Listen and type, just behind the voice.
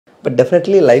But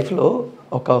definitely లైఫ్లో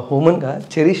ఒక హ్యూమన్గా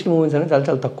cherished moments అనేది చాలా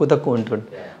చాలా తక్కువ ఉంటుంది.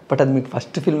 బట్ అది మీకు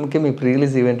ఫస్ట్ ఫిల్మ్కి మీ ప్రీ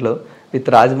రిలీజ్ ఈవెంట్లో విత్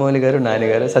రాజమౌళి గారు, నాని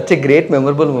గారు, such a great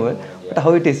memorable moment. But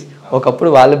how it is, ఒకప్పుడు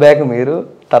వాళ్ళ బ్యాక్ మీరు,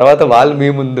 తర్వాత వాళ్ళు మీ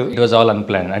ముందు. It was all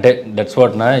unplanned. అంటే దట్స్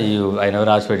వాట్ నా I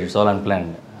never asked it's all unplanned.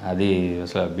 అది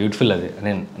అసలు బ్యూటిఫుల్. అది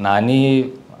నేను నాని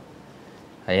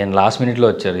ఆయన లాస్ట్ మినిట్లో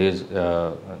వచ్చారు.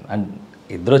 అండ్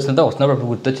ఇద్దరు వచ్చినంత వస్తున్నప్పుడు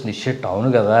అప్పుడు గుర్తొచ్చింది, షెట్ అవును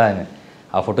కదా అని.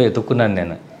 ఆ ఫోటో ఎత్తుక్కున్నాను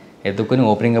నేను. ఎత్తుక్కుని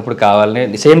ఓపెనింగ్ అప్పుడు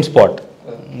కావాలని సేమ్ స్పాట్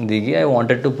దిగి I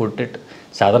wanted to put it.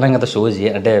 సాధారణంగా అంత షోస్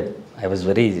అంటే I was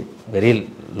very very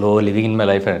low living in my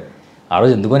life. ఆ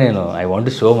రోజు ఎందుకో నేను I want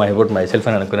to show my about my self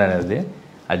అని అనుకున్నాను.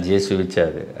 అది చేసి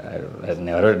చూపించారు.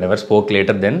 Never spoke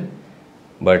later then,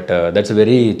 but that's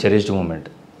very cherished moment.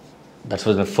 That's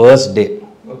was my first day.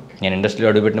 నేను ఇండస్ట్రీలో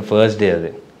అడుగుపెట్టిన ఫస్ట్ డే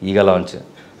అది. ఈగ launch,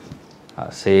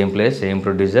 same place, same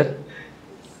producer,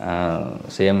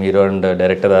 same hero and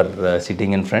director are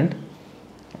sitting in front.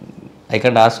 I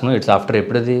Kent ask no, it's after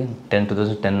ఎప్పుడది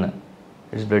 2010.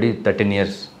 It's bloody 13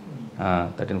 years,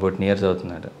 13-14 years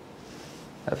అవుతున్నారు.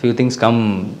 Few things come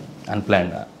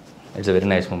unplanned. It's a very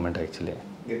nice moment actually.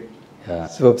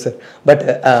 Super sir. But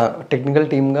technical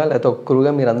టీమ్గా లేకపోతే ఒక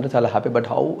క్రూగా మీరు అందరూ చాలా happy. But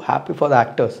how happy for the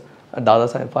actors?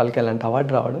 Dadasaheb Phalke అలాంటి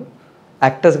award రావడం,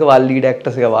 యాక్టర్స్గా వాళ్ళు, లీడ్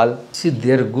యాక్టర్స్గా వాళ్ళు దే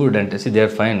ఆర్ గుడ్. అంటే దే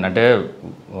ఆర్ ఫైన్. అంటే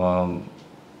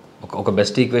ఒక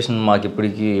బెస్ట్ ఈక్వేషన్ మాకు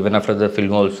ఇప్పటికి even after the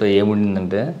film also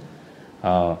ఏముండిందంటే,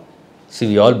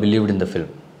 we all believed in the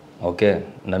film. Okay,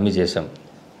 నమ్మి చేసాం.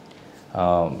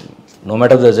 No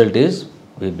matter the result is,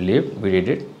 we believe, we did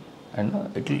it, and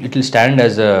it will stand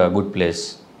as a good place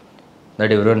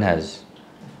that everyone has.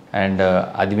 And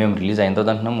అది మేము release అయిన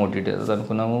తర్వాత అంటున్నాము, OTT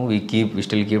అనుకున్నాము. We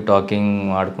still keep talking,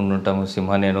 ఆడుకుంటుంటాము.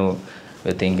 సింహ నేను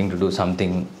thinking to do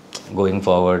something going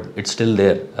forward. It's still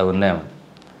there. అవి ఉన్నాయి.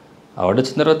 Award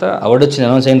వచ్చిన తర్వాత, అవార్డు వచ్చి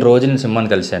అనౌన్స్ అయిన రోజు నేను సింహాని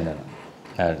కలిశాను నేను.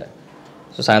 అండ్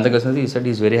సో సాయంత్రం కలిసినది ఈ set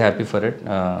is very happy for it.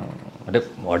 అంటే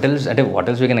what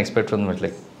else we can expect from it.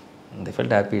 Like they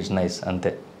felt happy, it's nice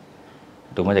అంతే.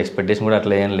 టూ మచ్ ఎక్స్పెక్టేషన్ కూడా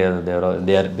అట్లా ఏం లేదు.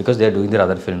 They are because they are doing their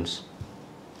other films.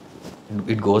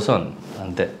 It goes on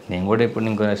అంతే. నేను కూడా ఇప్పుడు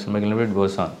ఇంకో సినిమాకి వెళ్ళినప్పుడు it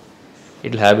goes on.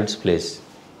 It will have its place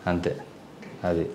అంతే. అది